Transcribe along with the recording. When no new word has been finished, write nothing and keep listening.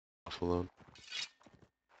alone.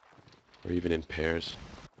 Or even in pairs.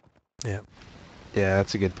 Yeah. Yeah,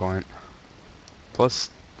 that's a good point. Plus,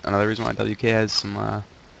 another reason why WK has some,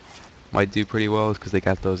 might do pretty well is because they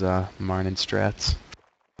got those, Marnin strats.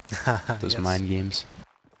 Those Yes. mind games.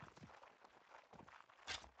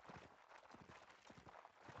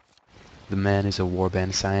 The man is a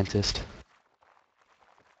warband scientist.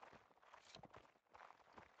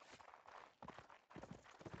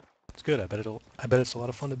 It's good. I bet it's a lot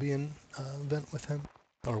of fun to be in event with him,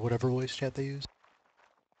 or whatever voice chat they use.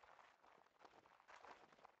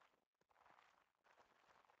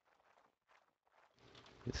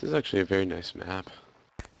 This is actually a very nice map.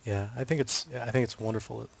 Yeah, I think it's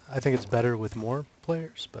wonderful. I think it's better with more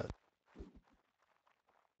players, but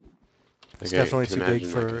it's Like I definitely can too big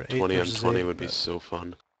imagine like a for 8 20 on versus 20 8. would be But so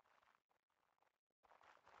fun.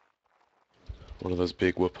 One of those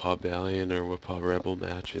big Wappaw Battalion or Wappaw Rebel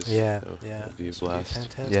matches. yeah, That would be a this would be blast.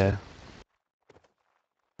 fantastic. Yeah.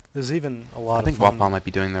 There's even a I lot of think fun. Wappaw might be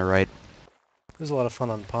doing the right. There's a lot of fun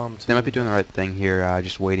on Palm They might be too. doing the right thing here,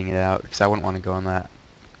 just waiting it out. Because I wouldn't want to go in that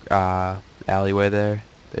alleyway there.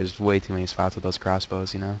 There's way too many spots with those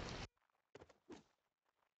crossbows, you know.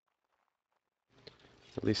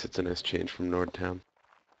 At least it's a nice change from Nordtown.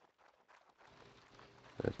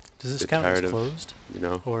 Does this Bit count as tired of, closed, you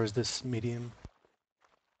know, or is this medium?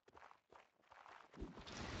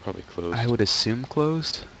 probably I closed. would assume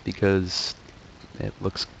closed because it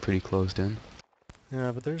looks pretty closed in.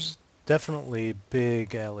 Yeah, but there's definitely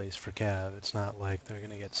big alleys for Cav. It's not like they're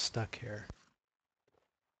gonna get stuck here.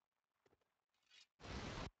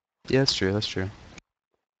 Yeah, that's true. That's true.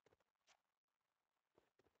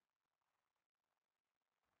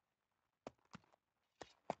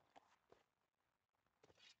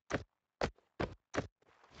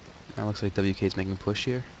 That looks like WK's making a push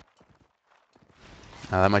here.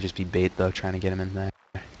 That might just be bait though, trying to get him in there.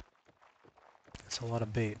 It's a lot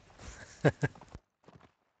of bait.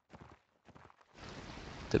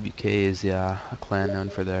 WK is a clan known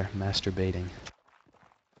for their masturbating.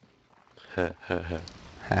 Ha ha ha.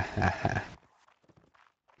 Ha ha ha.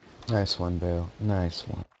 Nice one, Bale. Nice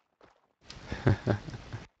one.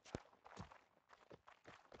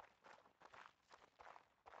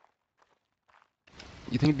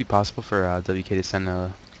 You think it'd be possible for WK to send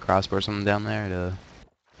a crossbow or something down there to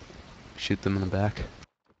shoot them in the back?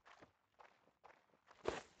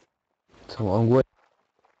 It's a long way.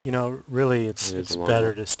 You know, really, It is it's a long better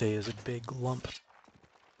one. to stay as a big lump.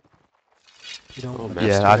 You don't Oh, want to map be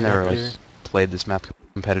Yeah, I've stirring never up sacrifice. here. like played this map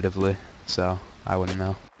competitively, so I wouldn't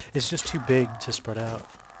know. It's just too big to spread out.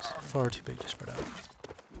 It's far too big to spread out.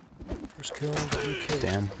 First kill, WK.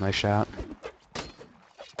 Damn, nice shot.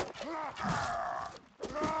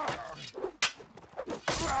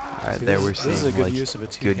 Alright, See, there we're this is a seeing good like use of a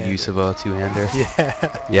good two-hander. use of a two-hander.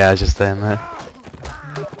 Yeah. Yeah, just then that.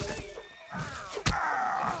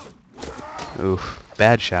 Oof,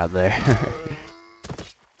 bad shot there.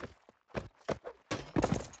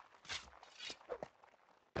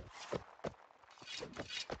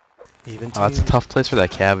 Even Oh, that's a team. tough place for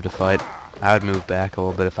that cab to fight. I would move back a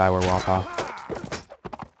little bit if I were Wappaw.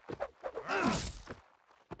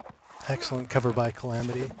 Excellent cover by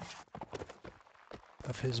Calamity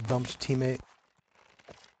of his bumped teammate.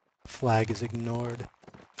 Flag is ignored.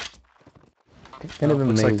 Kind of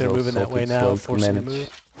Looks like they're amazing moving how that way Celtics now, like forcing a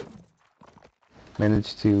move.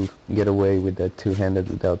 manage to get away with that two-handed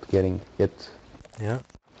without getting hit. Yeah.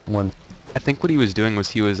 One. I think what he was doing was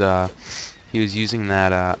he was using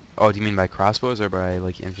that oh, do you mean by crossbows or by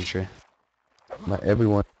like infantry? By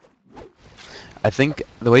everyone. I think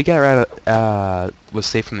the way he got right was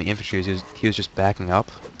safe from the infantry is he was just backing up.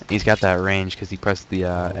 He's got that range because he pressed the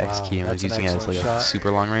X Wow, key and was that's an using it as excellent like a shot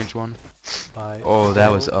super long range one. by Oh, that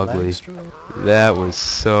was ugly. Langstroth. That was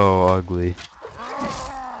so ugly.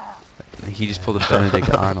 He just pulled a Benedict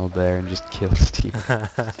Arnold there and just killed his team.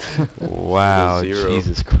 Wow, Zero.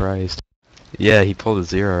 Jesus Christ. Yeah, he pulled a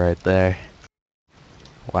zero right there.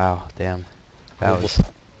 Wow, damn. That was...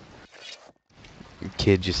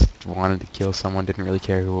 Kid just wanted to kill someone, didn't really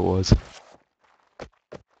care who it was.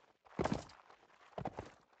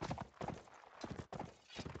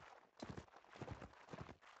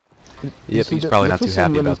 Yep, he's probably not too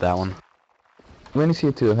happy about that one. When you see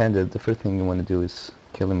a two-handed, the first thing you want to do is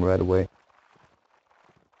kill him right away.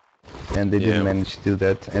 And they didn't manage to do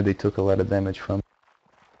that, and they took a lot of damage from it.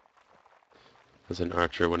 As an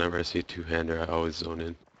archer, whenever I see a two-hander, I always zone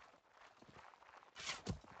in.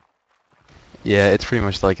 Yeah, it's pretty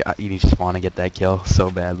much like you just want to get that kill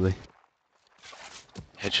so badly.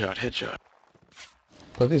 Headshot, headshot.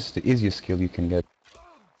 But this is the easiest skill you can get.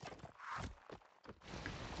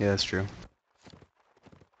 Yeah, that's true.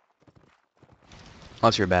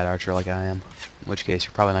 Unless you're a bad archer like I am. In which case,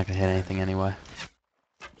 you're probably not going to hit anything anyway.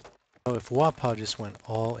 Oh, if Wappaw just went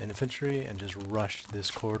all infantry and just rushed this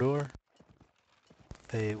corridor,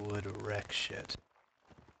 they would wreck shit.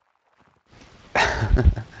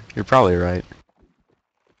 You're probably right.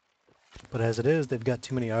 But as it is, they've got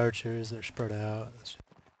too many archers, they're spread out.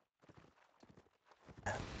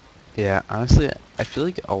 Yeah, honestly, I feel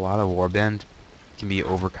like a lot of warband can be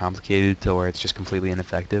overcomplicated to where it's just completely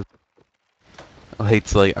ineffective. Like,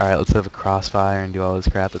 it's like, alright, let's have a crossfire and do all this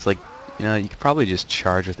crap. It's like, you know, you could probably just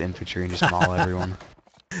charge with infantry and just maul everyone.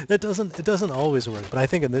 It doesn't always work, but I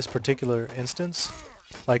think in this particular instance,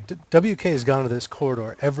 like WK has gone to this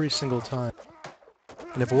corridor every single time.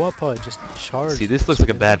 And if Wappaw had just charged... See, this looks like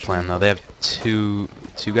a bad plan, though. They have two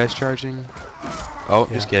guys charging. Oh,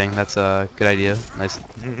 Yeah. just kidding. That's a good idea. Nice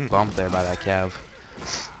bump there by that cav.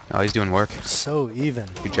 Oh, he's doing work. So even.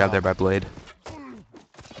 Good job there by Blade.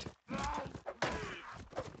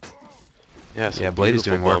 Yeah, Blade is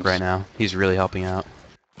doing work right now. He's really helping out.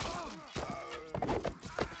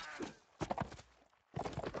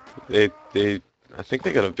 I think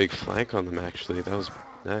they got a big flank on them actually. That was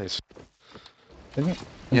nice.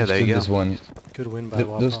 Yeah, there you go. This one. Good win by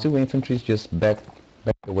Wappaw. Those two infantries just backed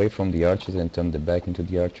away from the archers and turned their back into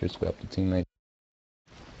the archers to help the teammate.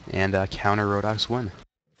 And counter Rodok's win.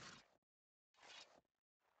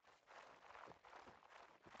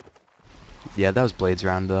 Yeah, that was Blade's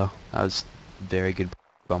round though. That was very good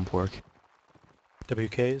bump work.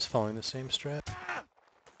 WK is following the same strat.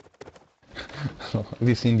 Have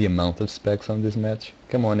you seen the amount of specs on this match?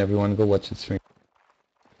 Come on everyone, go watch the stream.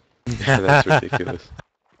 That's ridiculous.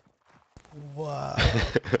 Wow.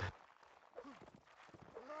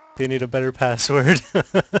 Do you need a better password?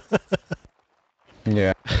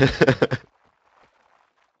 Yeah.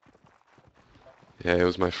 Yeah, it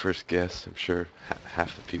was my first guess. I'm sure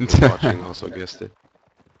half the people watching also guessed it.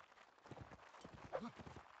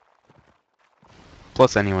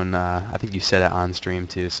 Plus anyone, I think you said it on stream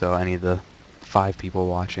too, so any of the 5 people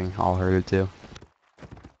watching all heard it too.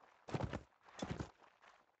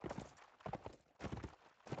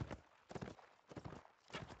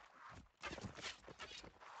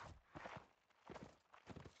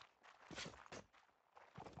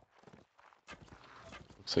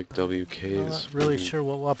 Looks like WK I'm is not really sure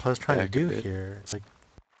what Wappaw's trying to back a do bit. here. It's like,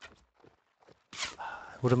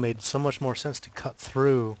 it would have made so much more sense to cut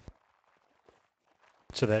through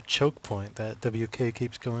to that choke point that WK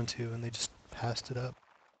keeps going to, and they just passed it up.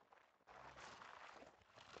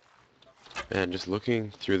 Man, just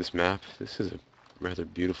looking through this map, this is a rather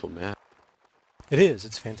beautiful map. It is,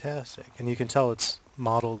 it's fantastic. And you can tell it's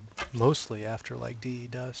modeled mostly after like DE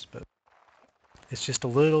Dust, but it's just a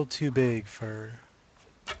little too big for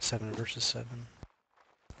 7 versus 7.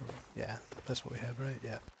 Yeah, that's what we have, right?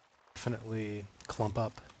 Yeah. Definitely clump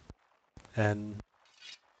up and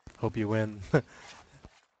hope you win.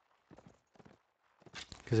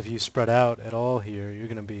 Because if you spread out at all here, you're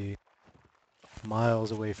going to be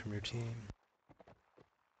miles away from your team.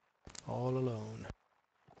 All alone.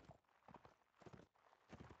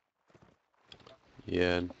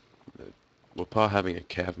 Yeah, and Wappaw having a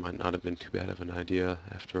cav might not have been too bad of an idea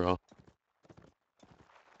after all.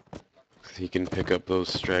 'Cause he can pick up those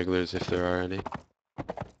stragglers if there are any.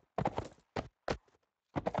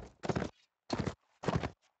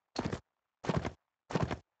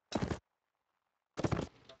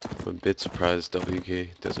 I'm a bit surprised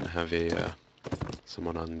WK doesn't have a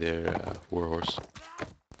someone on their warhorse.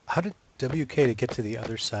 How did WK to get to the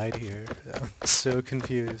other side here? I'm so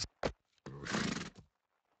confused.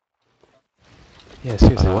 Yeah,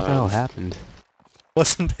 seriously, what the hell happened?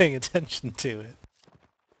 Wasn't paying attention to it.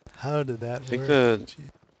 How did that I think work?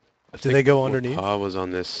 Did they go underneath? Wappaw was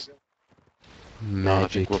on this.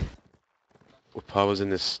 Magic. No, I think Wappaw was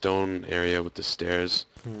in this stone area with the stairs,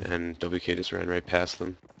 and WK just ran right past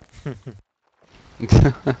them.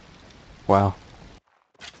 Wow.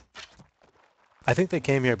 I think they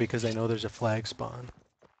came here because they know there's a flag spawn.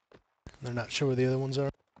 They're not sure where the other ones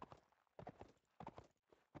are.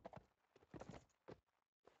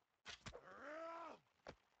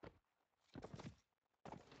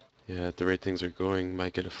 Yeah, at the rate things are going,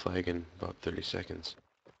 might get a flag in about 30 seconds.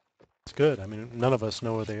 It's good. I mean, none of us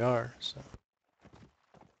know where they are, so.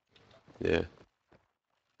 Yeah.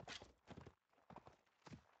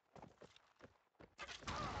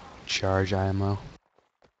 Charge IMO.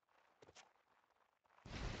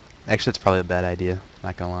 Actually, that's probably a bad idea,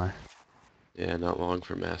 not gonna lie. Yeah, not long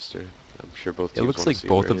for Master. I'm sure both It teams looks wanna like see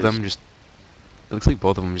both where of it them is. just... It looks like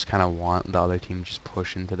both of them just kind of want the other team to just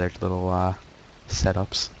push into their little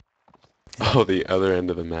setups. Oh, the other end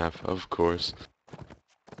of the map, of course.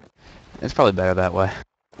 It's probably better that way.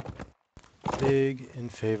 Big in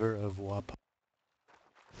favor of Wappaw.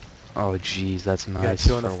 Oh jeez, that's We got nice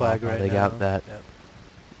two on for the flag Wappaw. right They now. got that. Yep.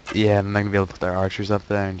 Yeah, then they're gonna be able to put their archers up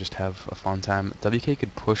there and just have a fun time. WK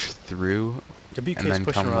could push through and WK's then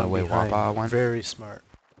pushing come the around way behind. Wappaw went. Very smart.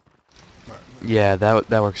 Smart move. Yeah, that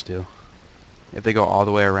works too. If they go all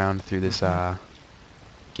the way around through this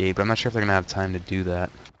gate, but I'm not sure if they're gonna have time to do that.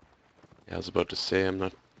 Yeah, I was about to say,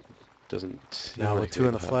 doesn't seem Now like with two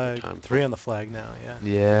on they'll the have the flag, time three for it. on the flag now, yeah.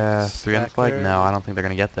 Yeah, 3 on the Stack flag? there. No, I don't think they're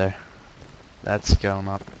gonna get there. That's going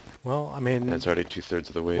up. Well, I And mean, it's already 2/3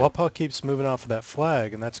 of the way up. Wappaw keeps moving off of that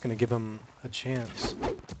flag, and that's going to give him a chance.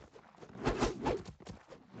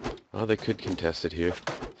 Oh, they could contest it here.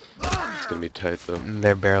 It's gonna be tight though.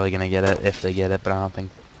 They're barely gonna get it if they get it, but I don't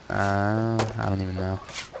think. I don't even know.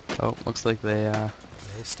 Oh, looks like they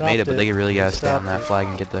They stopped made it, but they really They gotta stay on stopped that it. flag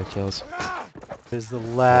and get their kills. Is the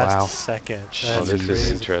last Wow. second. Oh, That's this is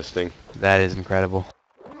crazy. interesting. That is incredible.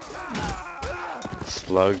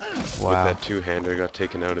 Slug with Wow. that two-hander got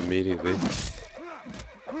taken out immediately.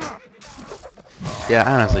 Yeah,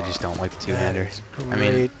 I honestly just don't like the That two-hander. is I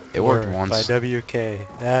mean, great it worked work once. by WK.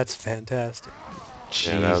 That's fantastic. Jeez,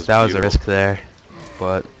 Yeah, that was a beautiful. risk there,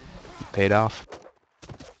 but it paid off.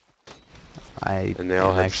 I And they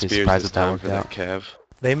all am had actually spears surprised this that that time worked for that out. cav.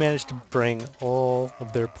 They managed to bring all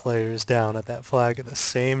of their players down at that flag at the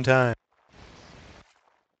same time.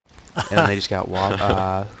 And then they just got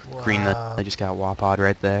green. Wow. They just got Wappawed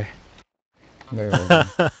right there. Very well done.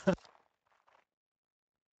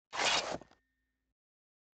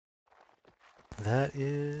 That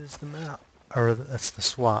is the map. Or that's the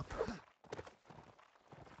swap.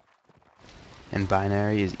 And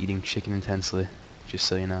Binary is eating chicken intensely, just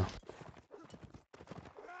so you know.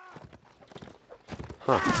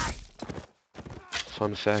 Huh.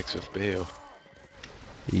 Fun facts with Bayo.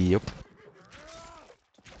 Yep.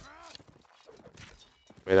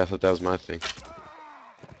 Wait, I thought that was my thing.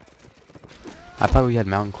 I thought we had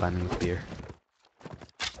mountain climbing with beer.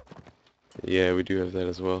 Yeah, we do have that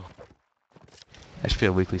as well. That should be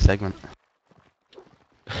a weekly segment.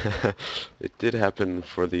 It did happen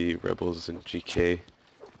for the Rebels in GK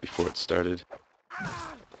before it started.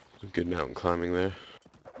 Good mountain climbing there.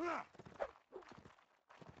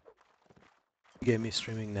 You gave me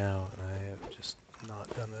streaming now, and I have just not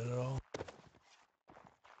done it at all.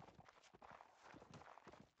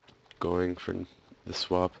 Going for the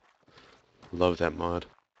swap. Love that mod.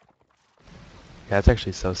 Yeah, that's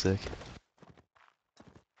actually so sick.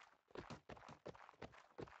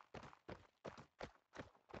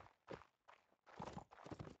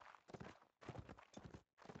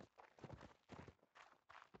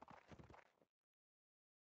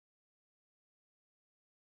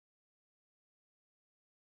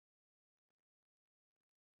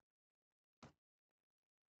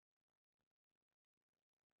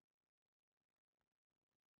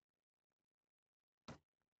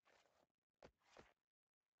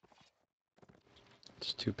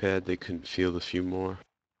 It's too bad they couldn't field a few more.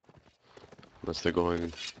 Unless they're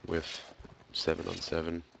going with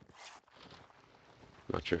 7-on-7.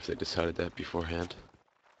 Not sure if they decided that beforehand.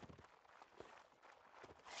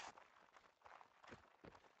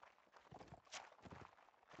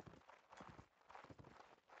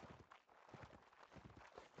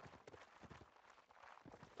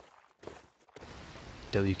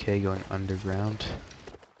 WK going underground.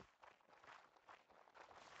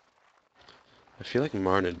 I feel like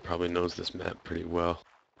Martin probably knows this map pretty well.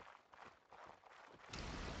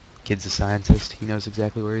 Kid's a scientist. He knows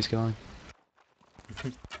exactly where he's going.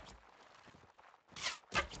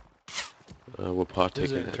 Wappaw This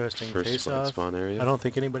is an taking that interesting first flag face-off. spawn area. I don't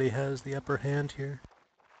think anybody has the upper hand here.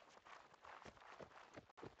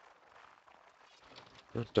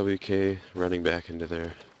 WK running back into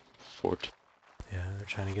their fort. Yeah, they're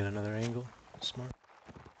trying to get another angle. Smart.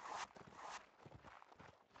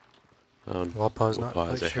 Wappaw's not Wappaw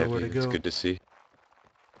quite is a sure where heavy. to It's go. good to see.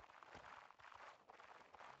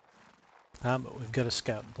 But we've got a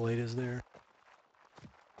scout. Blade is there.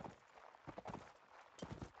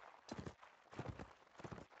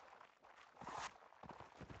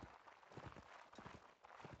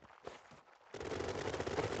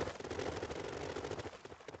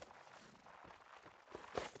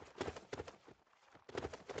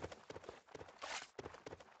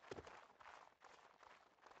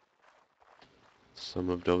 Some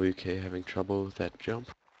of WK having trouble with that jump.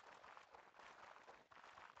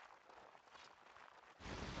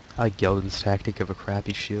 I like Geldon's tactic of a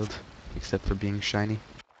crappy shield, except for being shiny.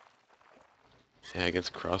 Yeah,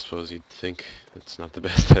 against crossbows you'd think it's not the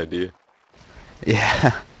best idea.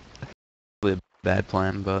 Yeah. Probably a bad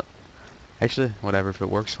plan, but Actually, whatever. If it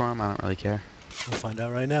works for him, I don't really care. We'll find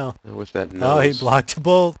out right now. And with that Oh, he nose, blocked a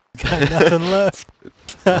bolt. Got nothing left.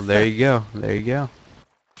 Well, there you go. There you go.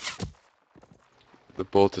 the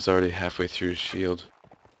bolt is already halfway through his shield.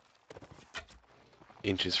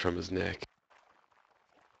 Inches from his neck.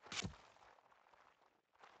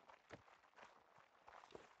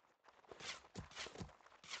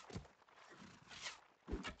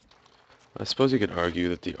 I suppose you could argue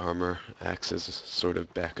that the armor acts as a sort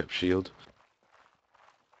of backup shield.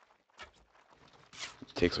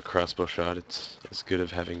 Takes a crossbow shot, it's as good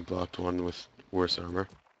as having blocked one with worse armor.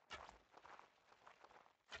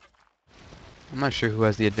 I'm not sure who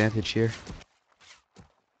has the advantage here.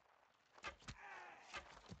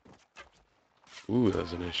 Ooh, that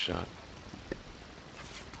was a nice shot.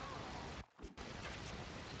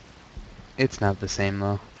 It's not the same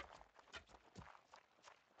though.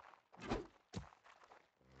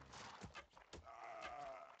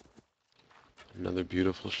 Another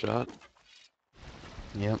beautiful shot.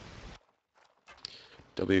 Yep.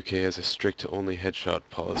 WK has a strict only headshot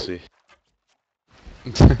policy.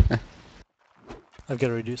 I've got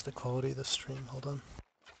to reduce the quality of the stream. Hold on.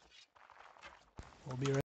 We'll be right